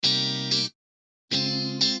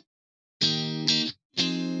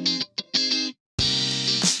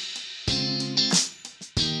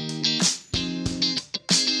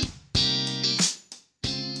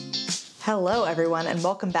Hello, everyone, and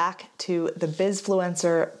welcome back to the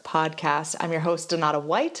Bizfluencer podcast. I'm your host, Donata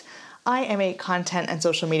White. I am a content and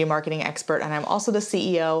social media marketing expert, and I'm also the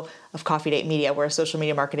CEO of Coffee Date Media. We're a social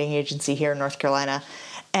media marketing agency here in North Carolina.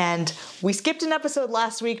 And we skipped an episode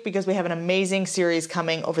last week because we have an amazing series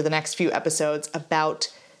coming over the next few episodes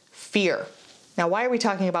about fear. Now, why are we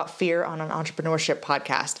talking about fear on an entrepreneurship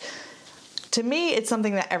podcast? To me, it's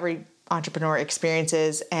something that every entrepreneur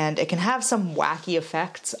experiences, and it can have some wacky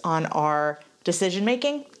effects on our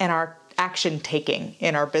decision-making and our action-taking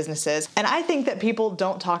in our businesses. And I think that people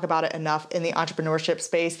don't talk about it enough in the entrepreneurship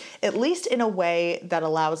space, at least in a way that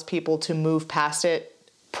allows people to move past it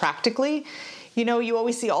practically. You know, you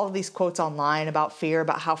always see all of these quotes online about fear,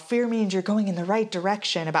 about how fear means you're going in the right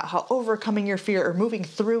direction, about how overcoming your fear or moving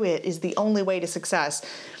through it is the only way to success.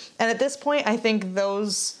 And at this point, I think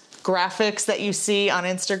those graphics that you see on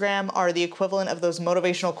Instagram are the equivalent of those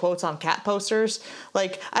motivational quotes on cat posters.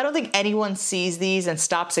 Like, I don't think anyone sees these and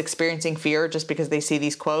stops experiencing fear just because they see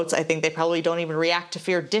these quotes. I think they probably don't even react to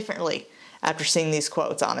fear differently after seeing these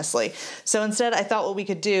quotes, honestly. So instead, I thought what we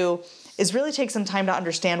could do is really take some time to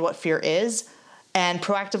understand what fear is and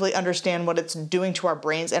proactively understand what it's doing to our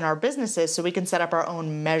brains and our businesses so we can set up our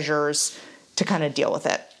own measures to kind of deal with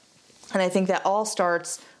it. And I think that all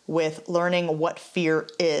starts with learning what fear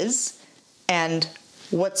is and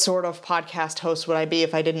what sort of podcast host would I be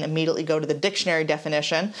if I didn't immediately go to the dictionary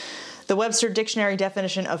definition. The Webster Dictionary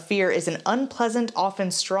definition of fear is an unpleasant,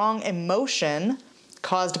 often strong emotion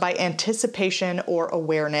caused by anticipation or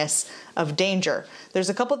awareness of danger. There's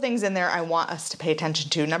a couple things in there I want us to pay attention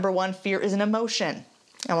to. Number one, fear is an emotion.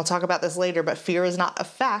 And we'll talk about this later, but fear is not a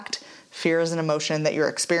fact. Fear is an emotion that you're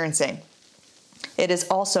experiencing. It is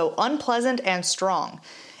also unpleasant and strong.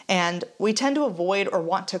 And we tend to avoid or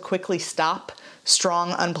want to quickly stop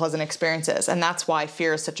strong, unpleasant experiences. And that's why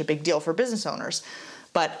fear is such a big deal for business owners.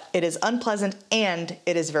 But it is unpleasant and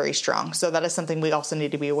it is very strong. So that is something we also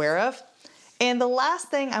need to be aware of. And the last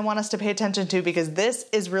thing I want us to pay attention to, because this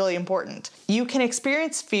is really important, you can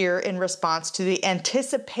experience fear in response to the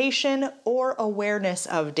anticipation or awareness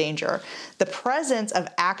of danger. The presence of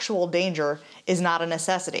actual danger is not a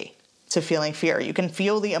necessity to feeling fear. You can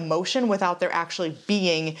feel the emotion without there actually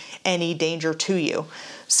being any danger to you.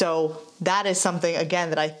 So that is something, again,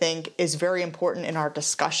 that I think is very important in our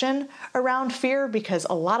discussion around fear, because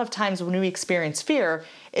a lot of times when we experience fear,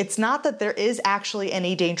 it's not that there is actually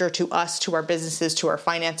any danger to us, to our businesses, to our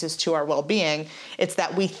finances, to our well-being. It's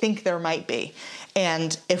that we think there might be.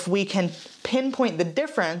 And if we can pinpoint the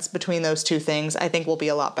difference between those two things, I think we'll be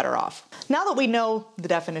a lot better off. Now that we know the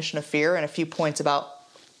definition of fear and a few points about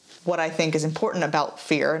what I think is important about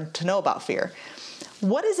fear and to know about fear,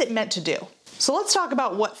 what is it meant to do? So let's talk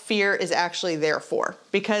about what fear is actually there for.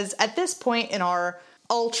 Because at this point in our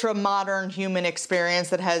ultra-modern human experience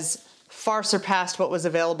that has far surpassed what was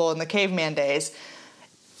available in the caveman days,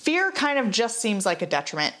 fear kind of just seems like a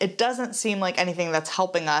detriment. It doesn't seem like anything that's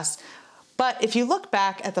helping us. But if you look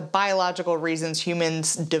back at the biological reasons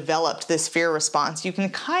humans developed this fear response, you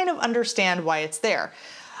can kind of understand why it's there.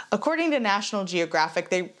 According to National Geographic,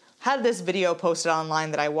 they had this video posted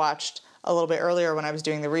online that I watched a little bit earlier when I was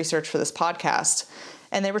doing the research for this podcast.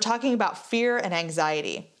 And they were talking about fear and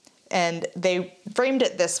anxiety. And they framed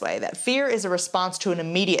it this way, that fear is a response to an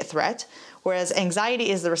immediate threat, whereas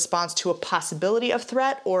anxiety is the response to a possibility of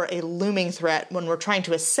threat or a looming threat when we're trying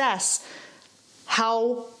to assess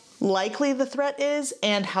how likely the threat is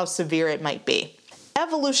and how severe it might be.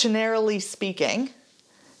 Evolutionarily speaking,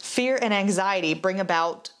 fear and anxiety bring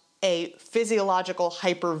about a physiological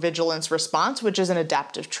hypervigilance response, which is an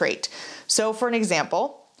adaptive trait. So for an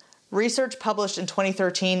example, research published in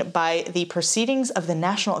 2013 by the Proceedings of the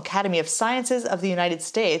National Academy of Sciences of the United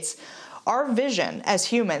States, our vision as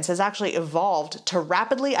humans has actually evolved to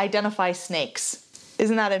rapidly identify snakes.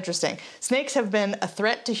 Isn't that interesting? Snakes have been a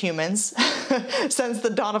threat to humans since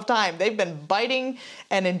the dawn of time. They've been biting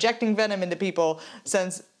and injecting venom into people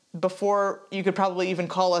since before you could probably even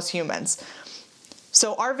call us humans.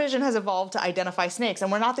 So our vision has evolved to identify snakes, and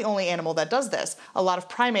we're not the only animal that does this. A lot of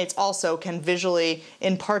primates also can visually,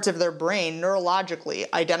 in parts of their brain, neurologically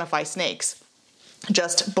identify snakes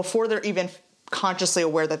just before they're even consciously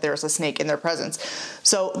aware that there's a snake in their presence.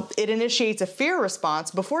 So it initiates a fear response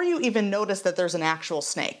before you even notice that there's an actual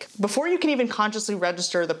snake. Before you can even consciously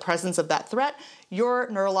register the presence of that threat, your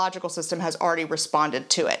neurological system has already responded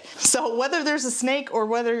to it. So whether there's a snake or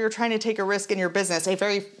whether you're trying to take a risk in your business, a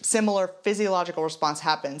very similar physiological response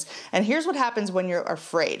happens. And here's what happens when you're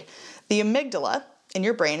afraid. The amygdala in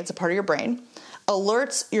your brain, it's a part of your brain,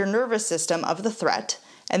 alerts your nervous system of the threat,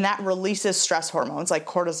 and that releases stress hormones like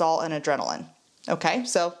cortisol and adrenaline. Okay,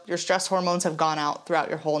 so your stress hormones have gone out throughout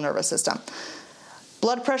your whole nervous system.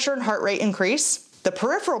 Blood pressure and heart rate increase. The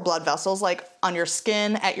peripheral blood vessels, like on your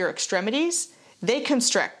skin at your extremities, they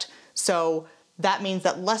constrict. So that means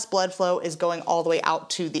that less blood flow is going all the way out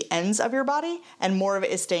to the ends of your body, and more of it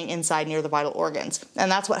is staying inside near the vital organs.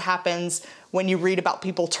 And that's what happens when you read about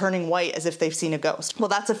people turning white as if they've seen a ghost. Well,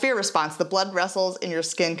 that's a fear response. The blood vessels in your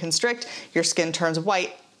skin constrict, your skin turns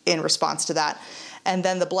white in response to that. And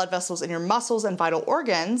then the blood vessels in your muscles and vital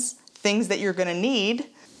organs, things that you're gonna need,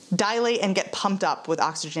 dilate and get pumped up with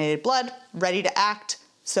oxygenated blood, ready to act.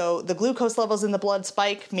 So the glucose levels in the blood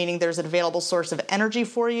spike, meaning there's an available source of energy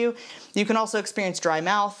for you. You can also experience dry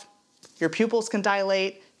mouth. Your pupils can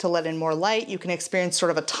dilate to let in more light. You can experience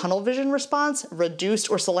sort of a tunnel vision response,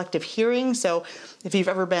 reduced or selective hearing. So if you've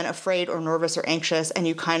ever been afraid or nervous or anxious and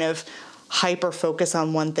you kind of hyper focus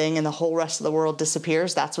on one thing and the whole rest of the world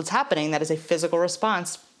disappears, that's what's happening. That is a physical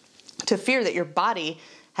response to fear that your body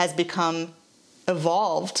has become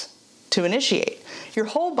evolved to initiate. Your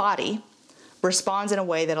whole body responds in a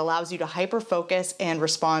way that allows you to hyper-focus and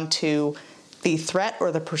respond to the threat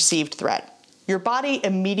or the perceived threat. Your body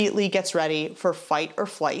immediately gets ready for fight or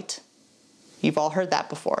flight. You've all heard that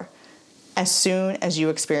before. As soon as you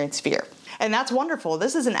experience fear. And that's wonderful.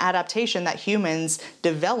 This is an adaptation that humans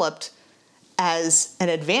developed as an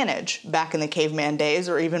advantage back in the caveman days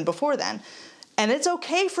or even before then. And it's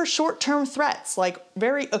okay for short-term threats, like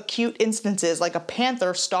very acute instances, like a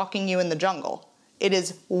panther stalking you in the jungle. It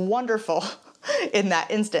is wonderful in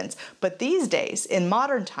that instance. But these days, in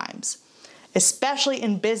modern times, especially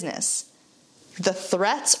in business, the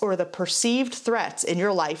threats or the perceived threats in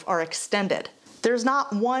your life are extended. There's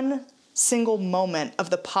not one single moment of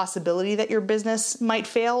the possibility that your business might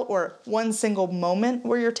fail or one single moment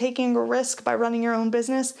where you're taking a risk by running your own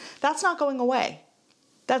business. That's not going away.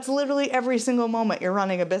 That's literally every single moment you're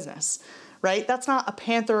running a business, right? That's not a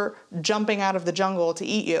panther jumping out of the jungle to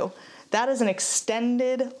eat you. That is an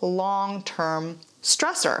extended long-term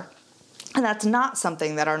stressor. And that's not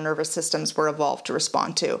something that our nervous systems were evolved to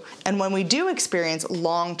respond to. And when we do experience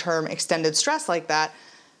long-term extended stress like that,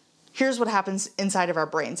 here's what happens inside of our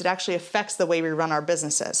brains. It actually affects the way we run our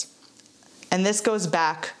businesses. And this goes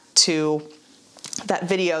back to that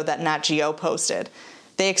video that Nat Geo posted.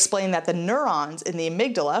 They explain that the neurons in the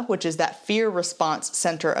amygdala, which is that fear response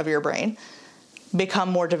center of your brain, become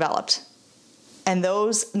more developed. And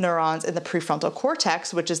those neurons in the prefrontal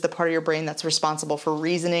cortex, which is the part of your brain that's responsible for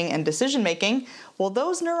reasoning and decision making, well,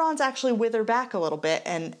 those neurons actually wither back a little bit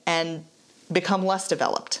and become less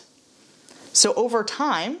developed. So over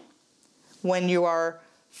time, when you are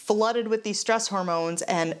flooded with these stress hormones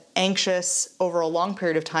and anxious over a long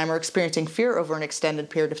period of time or experiencing fear over an extended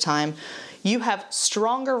period of time, you have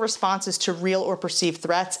stronger responses to real or perceived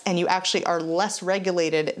threats, and you actually are less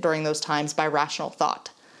regulated during those times by rational thought.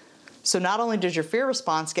 So not only does your fear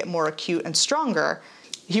response get more acute and stronger,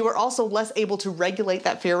 you are also less able to regulate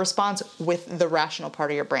that fear response with the rational part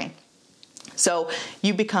of your brain. So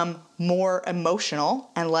you become more emotional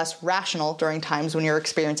and less rational during times when you're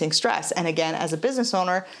experiencing stress. And again, as a business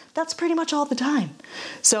owner, that's pretty much all the time.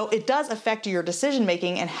 So it does affect your decision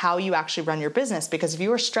making and how you actually run your business, because if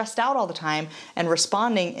you are stressed out all the time and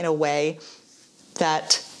responding in a way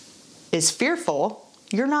that is fearful,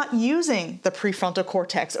 you're not using the prefrontal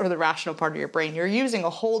cortex or the rational part of your brain. You're using a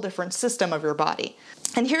whole different system of your body.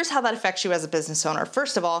 And here's how that affects you as a business owner.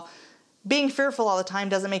 First of all, being fearful all the time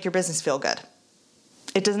doesn't make your business feel good.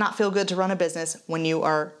 It does not feel good to run a business when you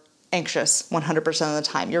are anxious 100% of the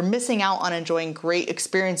time. You're missing out on enjoying great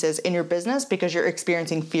experiences in your business because you're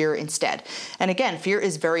experiencing fear instead. And again, fear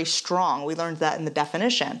is very strong. We learned that in the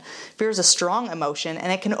definition. Fear is a strong emotion,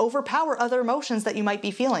 and it can overpower other emotions that you might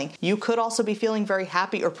be feeling. You could also be feeling very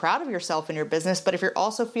happy or proud of yourself in your business, but if you're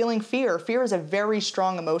also feeling fear, fear is a very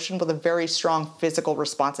strong emotion with a very strong physical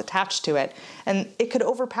response attached to it. And it could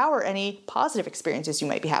overpower any positive experiences you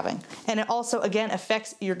might be having. And it also, again,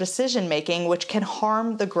 affects your decision making, which can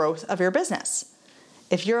harm the growth of your business.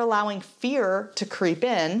 If you're allowing fear to creep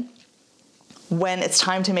in when it's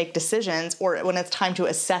time to make decisions or when it's time to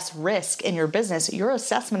assess risk in your business, your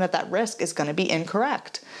assessment of that risk is going to be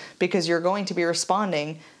incorrect because you're going to be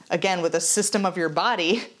responding, again, with a system of your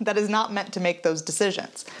body that is not meant to make those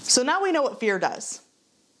decisions. So now we know what fear does.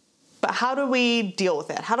 But how do we deal with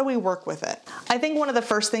it? How do we work with it? I think one of the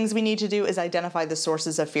first things we need to do is identify the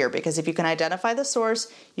sources of fear, because if you can identify the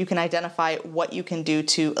source, you can identify what you can do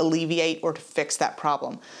to alleviate or to fix that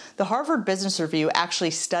problem. The Harvard Business Review actually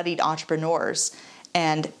studied entrepreneurs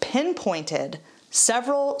and pinpointed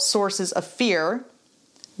several sources of fear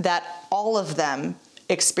that all of them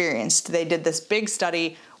experienced. They did this big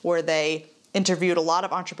study where they interviewed a lot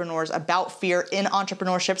of entrepreneurs about fear in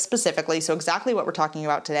entrepreneurship specifically, so exactly what we're talking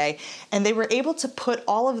about today, and they were able to put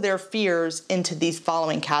all of their fears into these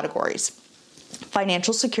following categories: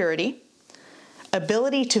 financial security,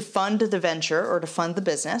 ability to fund the venture or to fund the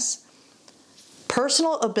business,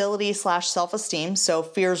 personal ability / self-esteem, so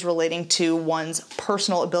fears relating to one's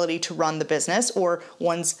personal ability to run the business or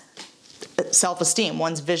one's self-esteem,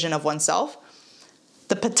 one's vision of oneself,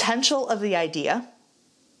 the potential of the idea,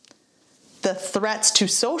 the threats to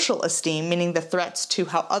social esteem, meaning the threats to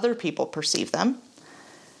how other people perceive them,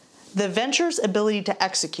 the venture's ability to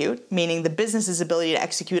execute, meaning the business's ability to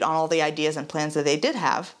execute on all the ideas and plans that they did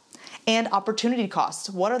have, and opportunity costs.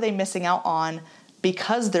 What are they missing out on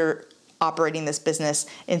because they're operating this business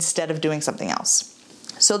instead of doing something else?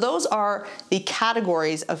 So those are the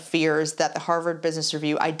categories of fears that the Harvard Business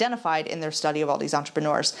Review identified in their study of all these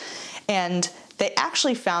entrepreneurs. And they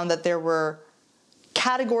actually found that there were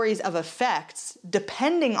categories of effects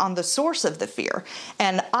depending on the source of the fear.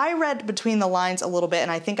 And I read between the lines a little bit,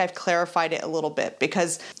 and I think I've clarified it a little bit,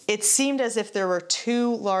 because it seemed as if there were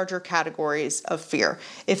two larger categories of fear.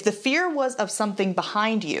 If the fear was of something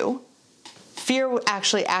behind you, fear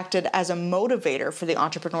actually acted as a motivator for the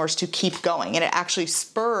entrepreneurs to keep going, and it actually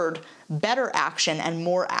spurred better action and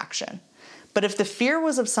more action. But if the fear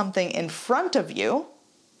was of something in front of you,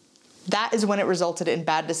 that is when it resulted in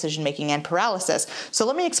bad decision-making and paralysis. So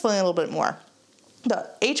let me explain a little bit more. The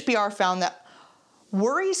HBR found that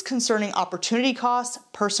worries concerning opportunity costs,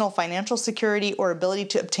 personal financial security, or ability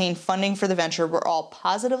to obtain funding for the venture were all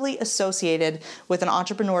positively associated with an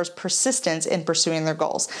entrepreneur's persistence in pursuing their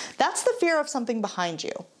goals. That's the fear of something behind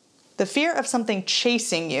you. The fear of something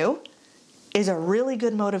chasing you is a really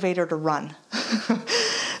good motivator to run.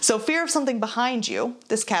 So fear of something behind you,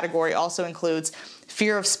 this category also includes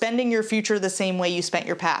fear of spending your future the same way you spent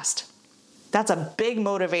your past. That's a big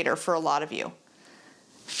motivator for a lot of you.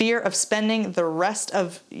 Fear of spending the rest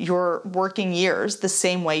of your working years the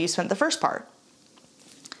same way you spent the first part.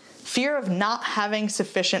 Fear of not having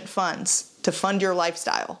sufficient funds to fund your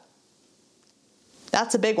lifestyle.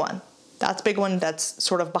 That's a big one. That's a big one that's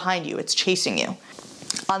sort of behind you. It's chasing you.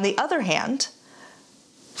 On the other hand,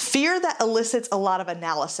 fear that elicits a lot of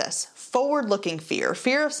analysis, forward-looking fear,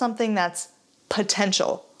 fear of something that's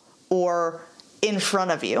potential or in front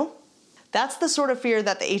of you. That's the sort of fear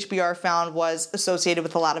that the HBR found was associated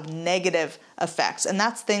with a lot of negative effects. And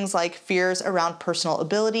that's things like fears around personal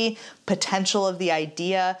ability, potential of the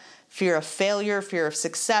idea, fear of failure, fear of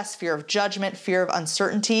success, fear of judgment, fear of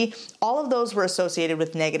uncertainty. All of those were associated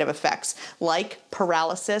with negative effects like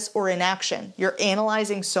paralysis or inaction. You're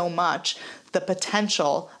analyzing so much the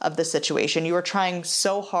potential of the situation. You are trying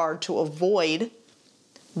so hard to avoid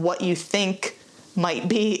what you think might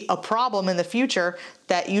be a problem in the future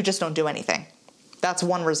that you just don't do anything. That's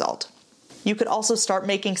one result. You could also start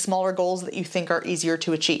making smaller goals that you think are easier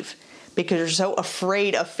to achieve because you're so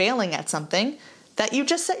afraid of failing at something that you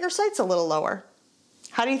just set your sights a little lower.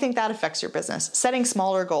 How do you think that affects your business? Setting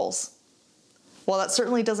smaller goals. Well, that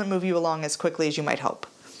certainly doesn't move you along as quickly as you might hope.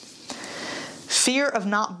 Fear of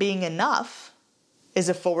not being enough is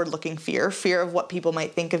a forward-looking fear. Fear of what people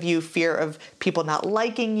might think of you, fear of people not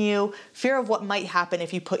liking you, fear of what might happen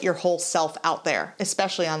if you put your whole self out there,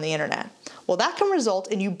 especially on the internet. Well, that can result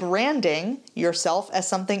in you branding yourself as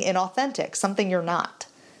something inauthentic, something you're not.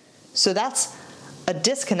 So that's a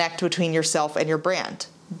disconnect between yourself and your brand.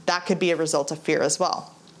 That could be a result of fear as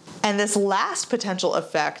well. And this last potential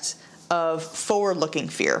effect of forward-looking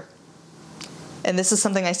fear, and this is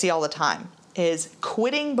something I see all the time, is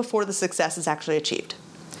quitting before the success is actually achieved.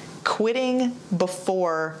 Quitting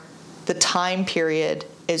before the time period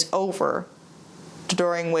is over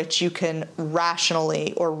during which you can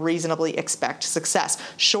rationally or reasonably expect success.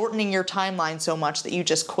 Shortening your timeline so much that you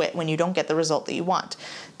just quit when you don't get the result that you want.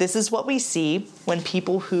 This is what we see when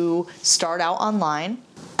people who start out online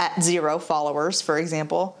at 0 followers, for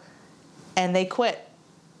example, and they quit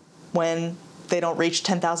when they don't reach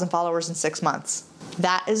 10,000 followers in 6 months.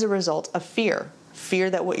 That is a result of fear.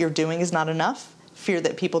 Fear that what you're doing is not enough. Fear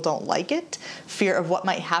that people don't like it. Fear of what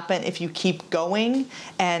might happen if you keep going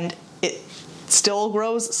and it still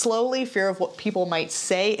grows slowly. Fear of what people might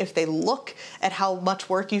say if they look at how much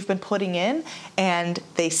work you've been putting in and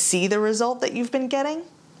they see the result that you've been getting.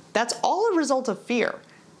 That's all a result of fear.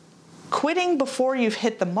 Quitting before you've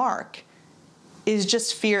hit the mark is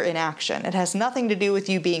just fear in action. It has nothing to do with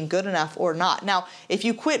you being good enough or not. Now, if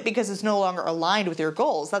you quit because it's no longer aligned with your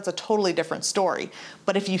goals, that's a totally different story.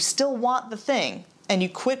 But if you still want the thing and you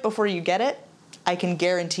quit before you get it, I can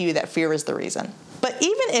guarantee you that fear is the reason. But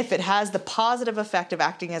even if it has the positive effect of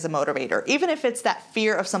acting as a motivator, even if it's that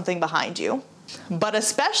fear of something behind you, but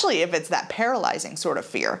especially if it's that paralyzing sort of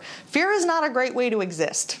fear. Fear is not a great way to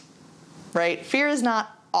exist, right? Fear is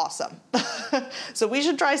not awesome. So we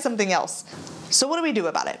should try something else. So what do we do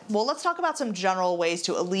about it? Well, let's talk about some general ways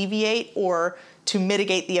to alleviate or to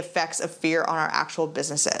mitigate the effects of fear on our actual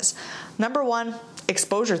businesses. Number one,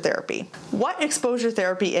 exposure therapy. What exposure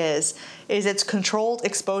therapy is it's controlled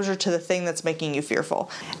exposure to the thing that's making you fearful.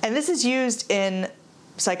 And this is used in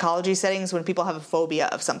psychology settings when people have a phobia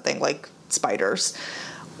of something like spiders,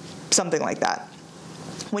 something like that.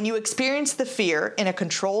 When you experience the fear in a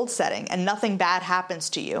controlled setting and nothing bad happens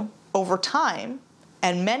to you, over time,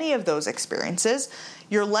 and many of those experiences,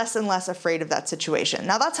 you're less and less afraid of that situation.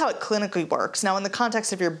 Now, that's how it clinically works. Now, in the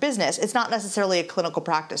context of your business, it's not necessarily a clinical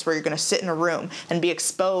practice where you're going to sit in a room and be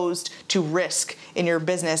exposed to risk in your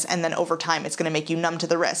business, and then over time, it's going to make you numb to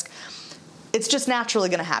the risk. It's just naturally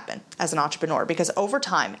going to happen as an entrepreneur, because over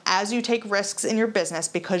time, as you take risks in your business,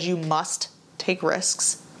 because you must take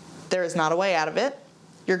risks, there is not a way out of it.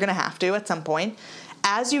 You're going to have to at some point.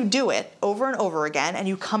 As you do it over and over again and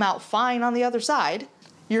you come out fine on the other side,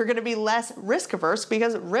 you're going to be less risk averse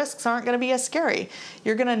because risks aren't going to be as scary.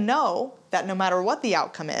 You're going to know that no matter what the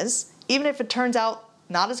outcome is, even if it turns out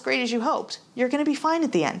not as great as you hoped, you're going to be fine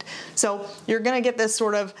at the end. So you're going to get this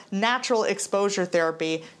sort of natural exposure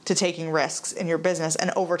therapy to taking risks in your business,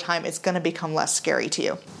 and over time it's going to become less scary to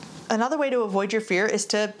you. Another way to avoid your fear is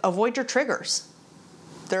to avoid your triggers.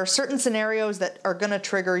 There are certain scenarios that are going to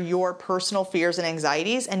trigger your personal fears and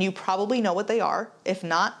anxieties, and you probably know what they are. If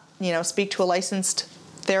not, speak to a licensed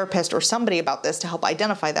therapist or somebody about this to help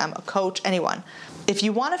identify them, a coach, anyone. If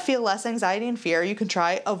you want to feel less anxiety and fear, you can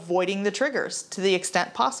try avoiding the triggers to the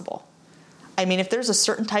extent possible. I mean, if there's a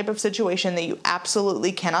certain type of situation that you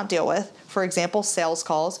absolutely cannot deal with, for example, sales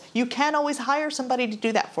calls, you can always hire somebody to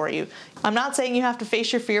do that for you. I'm not saying you have to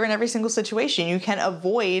face your fear in every single situation. You can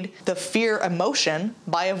avoid the fear emotion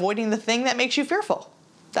by avoiding the thing that makes you fearful.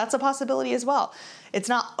 That's a possibility as well. It's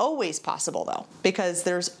not always possible though, because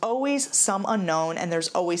there's always some unknown and there's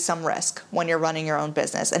always some risk when you're running your own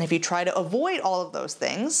business. And if you try to avoid all of those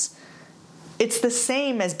things, it's the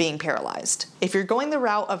same as being paralyzed. If you're going the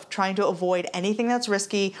route of trying to avoid anything that's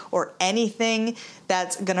risky or anything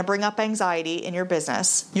that's going to bring up anxiety in your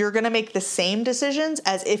business, you're going to make the same decisions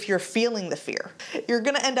as if you're feeling the fear. You're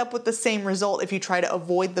going to end up with the same result if you try to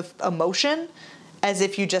avoid the emotion as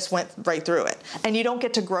if you just went right through it. And you don't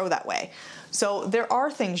get to grow that way. So there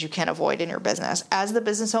are things you can avoid in your business. As the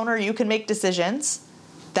business owner, you can make decisions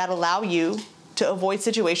that allow you to avoid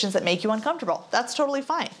situations that make you uncomfortable. That's totally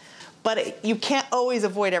fine. But you can't always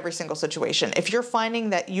avoid every single situation. If you're finding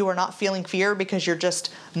that you are not feeling fear because you're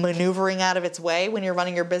just maneuvering out of its way when you're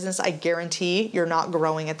running your business, I guarantee you're not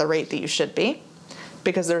growing at the rate that you should be,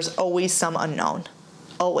 because there's always some unknown.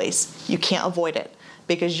 Always. You can't avoid it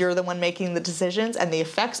because you're the one making the decisions, and the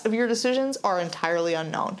effects of your decisions are entirely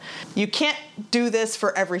unknown. You can't do this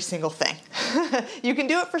for every single thing. You can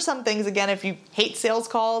do it for some things. Again, if you hate sales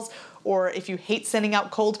calls or if you hate sending out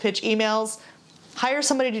cold pitch emails, hire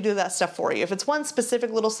somebody to do that stuff for you. If it's one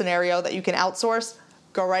specific little scenario that you can outsource,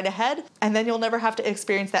 go right ahead, and then you'll never have to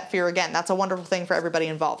experience that fear again. That's a wonderful thing for everybody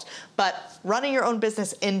involved. But running your own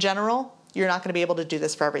business in general, you're not going to be able to do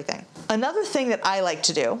this for everything. Another thing that I like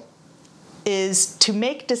to do is to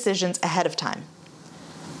make decisions ahead of time.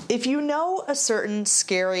 If you know a certain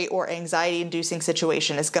scary or anxiety-inducing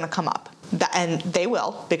situation is going to come up, and they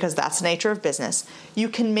will, because that's the nature of business, you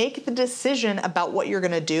can make the decision about what you're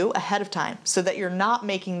going to do ahead of time so that you're not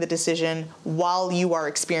making the decision while you are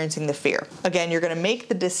experiencing the fear. Again, you're going to make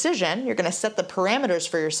the decision, you're going to set the parameters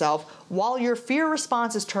for yourself while your fear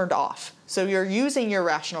response is turned off. So you're using your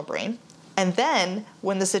rational brain. And then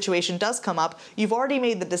when the situation does come up, you've already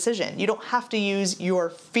made the decision. You don't have to use your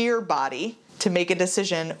fear body to make a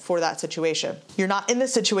decision for that situation. You're not in the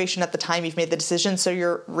situation at the time you've made the decision, so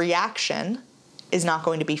your reaction is not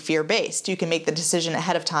going to be fear-based. You can make the decision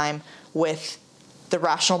ahead of time with the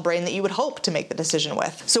rational brain that you would hope to make the decision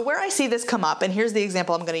with. So where I see this come up, and here's the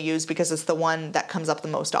example I'm going to use because it's the one that comes up the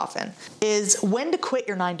most often, is when to quit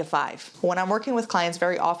your 9-to-5. When I'm working with clients,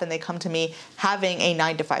 very often they come to me having a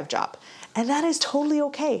 9-to-5 job. And that is totally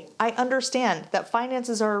okay. I understand that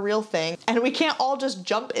finances are a real thing, and we can't all just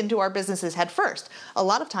jump into our businesses head first. A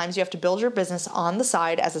lot of times you have to build your business on the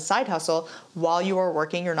side as a side hustle while you are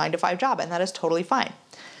working your 9-to-5 job, and that is totally fine.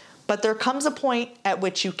 But there comes a point at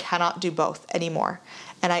which you cannot do both anymore.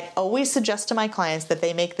 And I always suggest to my clients that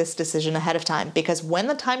they make this decision ahead of time, because when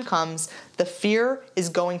the time comes, the fear is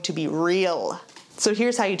going to be real. So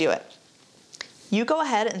here's how you do it. you go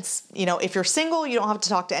ahead and, if you're single, you don't have to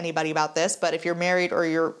talk to anybody about this, but if you're married or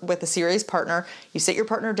you're with a serious partner, you sit your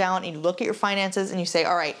partner down and you look at your finances and you say,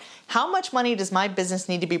 all right, how much money does my business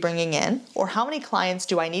need to be bringing in? Or how many clients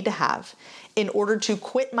do I need to have in order to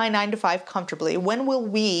quit my 9 to 5 comfortably? When will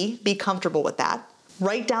we be comfortable with that?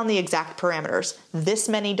 Write down the exact parameters. This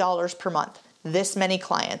many dollars per month, this many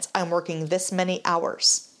clients, I'm working this many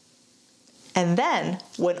hours. And then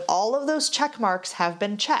when all of those check marks have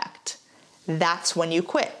been checked, that's when you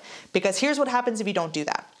quit. Because here's what happens if you don't do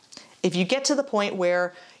that. If you get to the point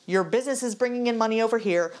where your business is bringing in money over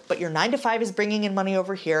here, but your 9 to 5 is bringing in money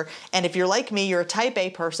over here, and if you're like me, you're a type A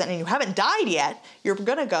person and you haven't died yet, you're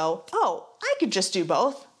gonna go, oh, I could just do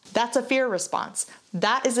both. That's a fear response.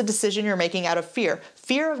 That is a decision you're making out of fear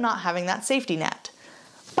of not having that safety net.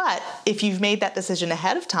 But if you've made that decision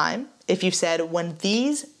ahead of time, if you've said, when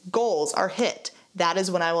these goals are hit, that is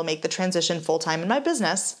when I will make the transition full-time in my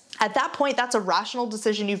business. At that point, that's a rational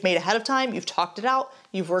decision you've made ahead of time. You've talked it out,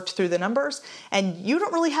 you've worked through the numbers, and you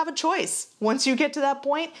don't really have a choice. Once you get to that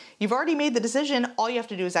point, you've already made the decision. All you have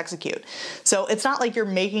to do is execute. So it's not like you're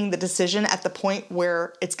making the decision at the point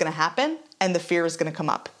where it's going to happen and the fear is going to come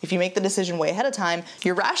up. If you make the decision way ahead of time,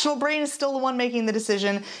 your rational brain is still the one making the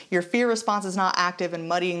decision. Your fear response is not active and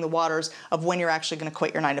muddying the waters of when you're actually going to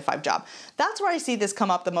quit your 9 to 5 job. That's where I see this come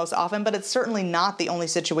up the most often, but it's certainly not the only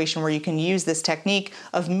situation where you can use this technique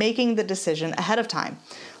of making the decision ahead of time.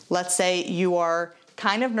 Let's say you are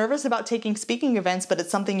kind of nervous about taking speaking events, but it's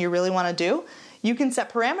something you really want to do. You can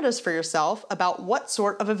set parameters for yourself about what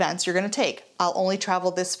sort of events you're going to take. I'll only travel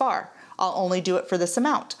this far. I'll only do it for this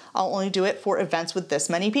amount. I'll only do it for events with this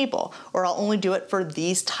many people, or I'll only do it for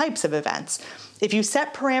these types of events. If you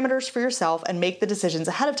set parameters for yourself and make the decisions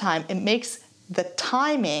ahead of time, it makes the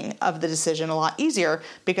timing of the decision a lot easier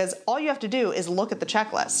because all you have to do is look at the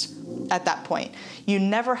checklist at that point. You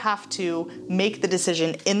never have to make the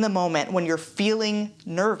decision in the moment when you're feeling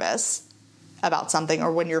nervous about something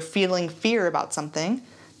or when you're feeling fear about something.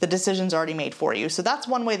 The decision's already made for you. So that's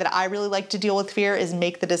one way that I really like to deal with fear, is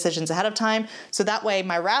make the decisions ahead of time. So that way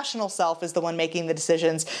my rational self is the one making the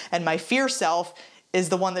decisions and my fear self is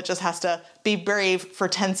the one that just has to be brave for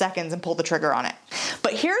 10 seconds and pull the trigger on it.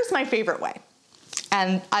 But here's my favorite way.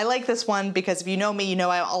 And I like this one because if you know me, you know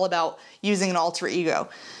I'm all about using an alter ego.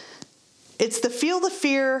 It's the feel the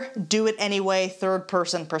fear, do it anyway, third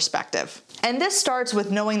person perspective. And this starts with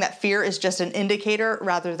knowing that fear is just an indicator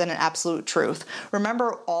rather than an absolute truth.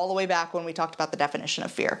 Remember all the way back when we talked about the definition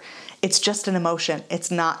of fear. It's just an emotion. It's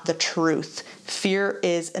not the truth. Fear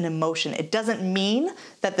is an emotion. It doesn't mean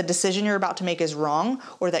that the decision you're about to make is wrong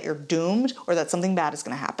or that you're doomed or that something bad is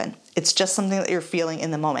going to happen. It's just something that you're feeling in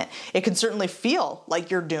the moment. It can certainly feel like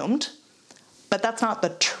you're doomed, but that's not the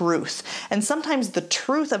truth. And sometimes the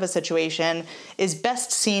truth of a situation is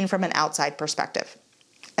best seen from an outside perspective.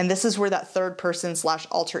 And this is where that third person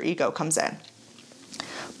 / alter ego comes in.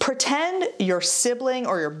 Pretend your sibling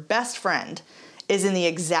or your best friend is in the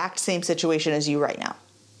exact same situation as you right now.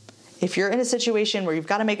 If you're in a situation where you've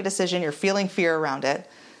got to make a decision, you're feeling fear around it,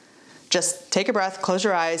 just take a breath, close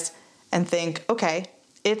your eyes, and think, okay,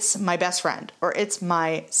 it's my best friend or it's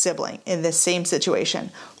my sibling in this same situation.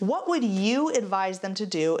 What would you advise them to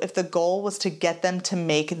do if the goal was to get them to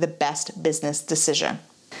make the best business decision?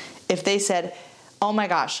 If they said, oh my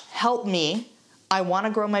gosh, help me. I want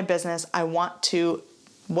to grow my business. I want to,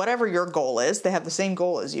 whatever your goal is, they have the same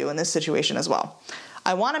goal as you in this situation as well.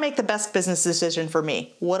 I want to make the best business decision for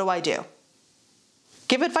me. What do I do?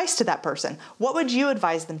 Give advice to that person. What would you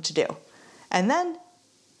advise them to do? And then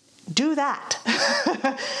do that.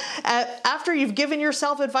 After you've given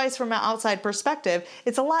yourself advice from an outside perspective,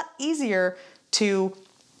 it's a lot easier to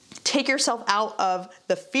take yourself out of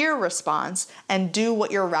the fear response and do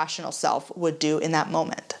what your rational self would do in that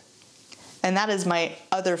moment. And that is my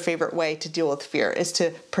other favorite way to deal with fear, is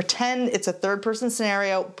to pretend it's a third person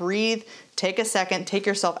scenario, breathe, take a second, take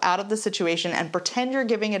yourself out of the situation and pretend you're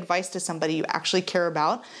giving advice to somebody you actually care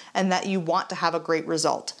about and that you want to have a great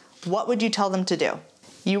result. What would you tell them to do?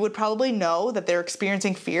 You would probably know that they're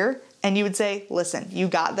experiencing fear and you would say, listen, you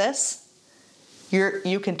got this.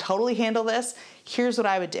 You can totally handle this. Here's what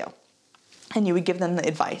I would do. And you would give them the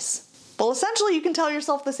advice. Well, essentially, you can tell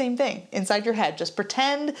yourself the same thing inside your head. Just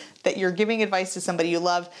pretend that you're giving advice to somebody you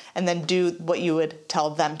love and then do what you would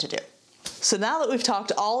tell them to do. So now that we've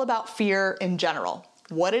talked all about fear in general,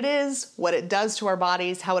 what it is, what it does to our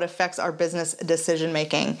bodies, how it affects our business decision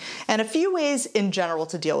making, and a few ways in general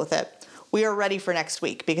to deal with it, we are ready for next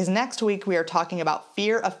week, because next week we are talking about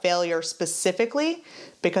fear of failure specifically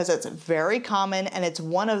because it's very common and it's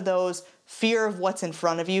one of those fear of what's in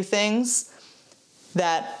front of you things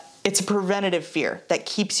that it's a preventative fear that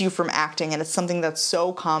keeps you from acting. And it's something that's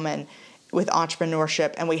so common with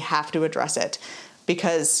entrepreneurship, and we have to address it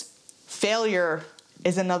because failure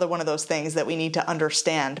is another one of those things that we need to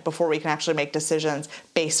understand before we can actually make decisions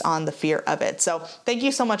based on the fear of it. So thank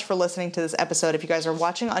you so much for listening to this episode. If you guys are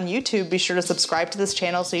watching on YouTube, be sure to subscribe to this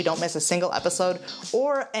channel so you don't miss a single episode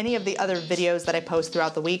or any of the other videos that I post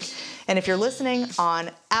throughout the week. And if you're listening on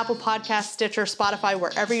Apple Podcasts, Stitcher, Spotify,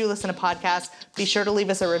 wherever you listen to podcasts, be sure to leave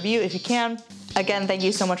us a review if you can. Again, thank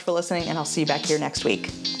you so much for listening, and I'll see you back here next week.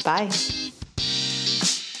 Bye.